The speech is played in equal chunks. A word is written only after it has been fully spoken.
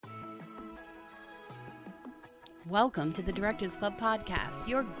Welcome to the Directors Club podcast,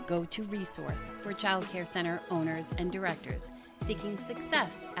 your go-to resource for child care center owners and directors seeking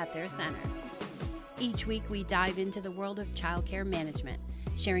success at their centers. Each week, we dive into the world of child care management,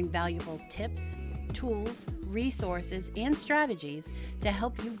 sharing valuable tips, tools, resources, and strategies to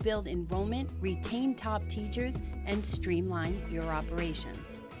help you build enrollment, retain top teachers, and streamline your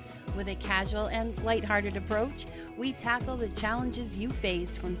operations. With a casual and lighthearted approach, we tackle the challenges you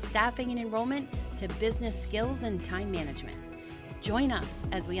face from staffing and enrollment to business skills and time management. Join us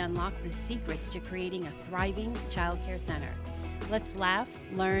as we unlock the secrets to creating a thriving childcare center. Let's laugh,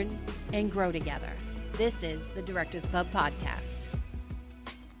 learn, and grow together. This is the Directors Club podcast.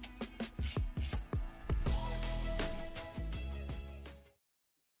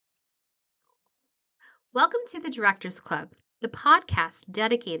 Welcome to the Directors Club, the podcast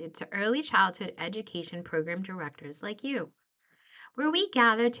dedicated to early childhood education program directors like you, where we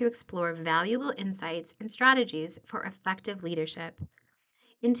gather to explore valuable insights and strategies for effective leadership.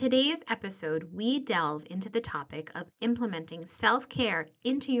 In today's episode, we delve into the topic of implementing self-care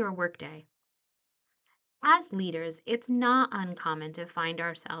into your workday. As leaders, it's not uncommon to find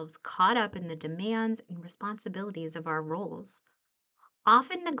ourselves caught up in the demands and responsibilities of our roles,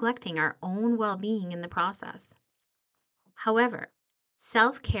 often neglecting our own well-being in the process. However,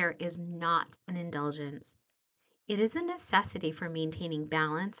 self-care is not an indulgence. It is a necessity for maintaining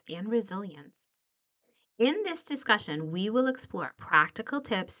balance and resilience. In this discussion, we will explore practical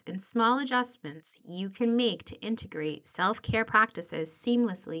tips and small adjustments you can make to integrate self-care practices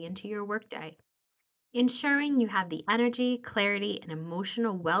seamlessly into your workday, ensuring you have the energy, clarity, and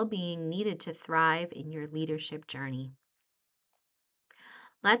emotional well-being needed to thrive in your leadership journey.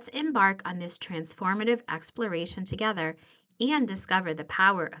 Let's embark on this transformative exploration together and discover the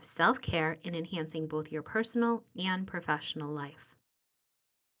power of self-care in enhancing both your personal and professional life.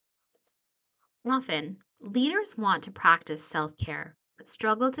 Often, leaders want to practice self-care, but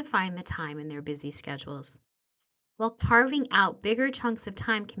struggle to find the time in their busy schedules. While carving out bigger chunks of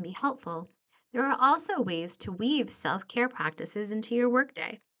time can be helpful, there are also ways to weave self-care practices into your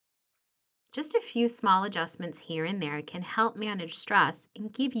workday. Just a few small adjustments here and there can help manage stress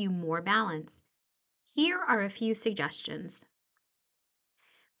and give you more balance. Here are a few suggestions.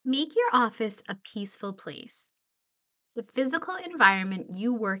 Make your office a peaceful place. The physical environment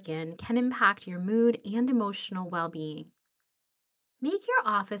you work in can impact your mood and emotional well-being. Make your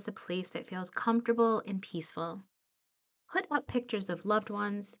office a place that feels comfortable and peaceful. Put up pictures of loved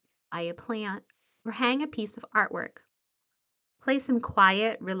ones, buy a plant, or hang a piece of artwork. Play some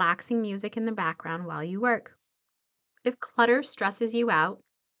quiet, relaxing music in the background while you work. If clutter stresses you out,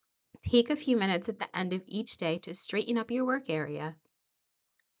 take a few minutes at the end of each day to straighten up your work area.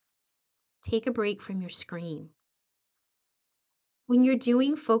 Take a break from your screen. When you're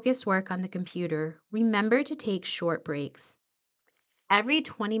doing focused work on the computer, remember to take short breaks. Every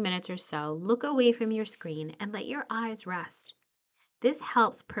 20 minutes or so, look away from your screen and let your eyes rest. This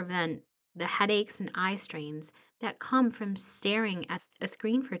helps prevent the headaches and eye strains that come from staring at a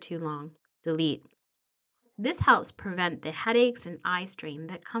screen for too long. This helps prevent the headaches and eye strain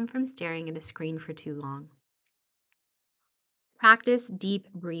that come from staring at a screen for too long. Practice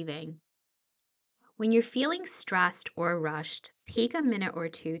deep breathing. When you're feeling stressed or rushed, take a minute or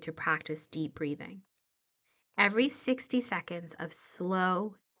two to practice deep breathing. Every 60 seconds of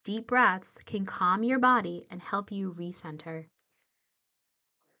slow, deep breaths can calm your body and help you recenter.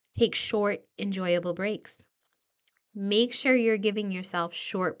 Take short, enjoyable breaks. Make sure you're giving yourself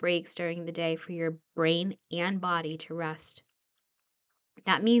short breaks during the day for your brain and body to rest.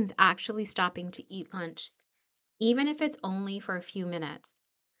 That means actually stopping to eat lunch, even if it's only for a few minutes.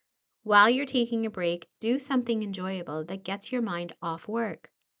 While you're taking a break, do something enjoyable that gets your mind off work.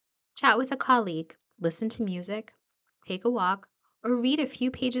 Chat with a colleague, listen to music, take a walk, or read a few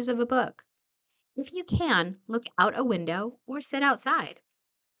pages of a book. If you can, look out a window or sit outside.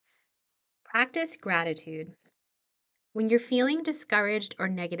 Practice gratitude. When you're feeling discouraged or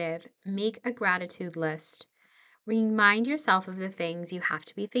negative, make a gratitude list. Remind yourself of the things you have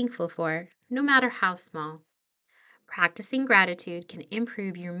to be thankful for, no matter how small. Practicing gratitude can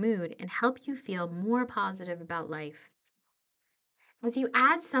improve your mood and help you feel more positive about life. As you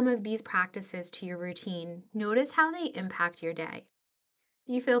add some of these practices to your routine, notice how they impact your day.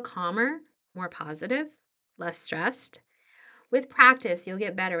 Do you feel calmer, more positive, less stressed? With practice, you'll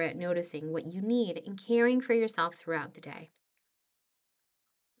get better at noticing what you need and caring for yourself throughout the day.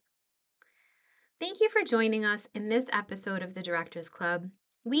 Thank you for joining us in this episode of the Directors Club.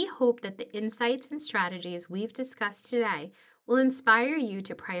 We hope that the insights and strategies we've discussed today will inspire you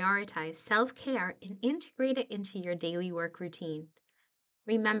to prioritize self-care and integrate it into your daily work routine.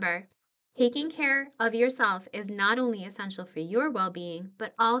 Remember, Taking care of yourself is not only essential for your well being,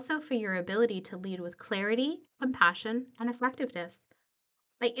 but also for your ability to lead with clarity, compassion, and effectiveness.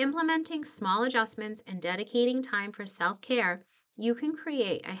 By implementing small adjustments and dedicating time for self care, you can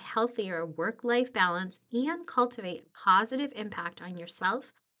create a healthier work life balance and cultivate a positive impact on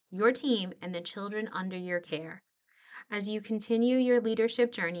yourself, your team, and the children under your care. As you continue your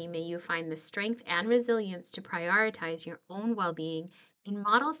leadership journey, may you find the strength and resilience to prioritize your own well being and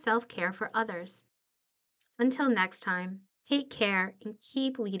model self care for others. Until next time, take care and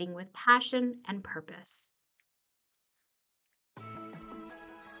keep leading with passion and purpose.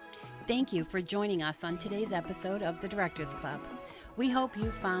 Thank you for joining us on today's episode of the Directors Club. We hope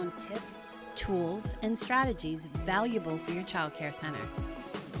you found tips, tools, and strategies valuable for your childcare center.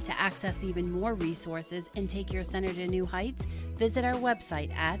 To access even more resources and take your center to new heights, visit our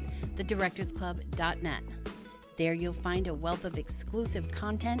website at thedirectorsclub.net. There you'll find a wealth of exclusive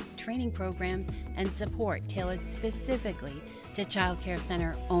content, training programs, and support tailored specifically to childcare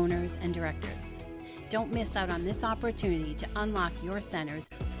center owners and directors. Don't miss out on this opportunity to unlock your center's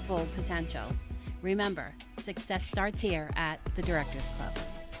full potential. Remember, success starts here at the Directors Club.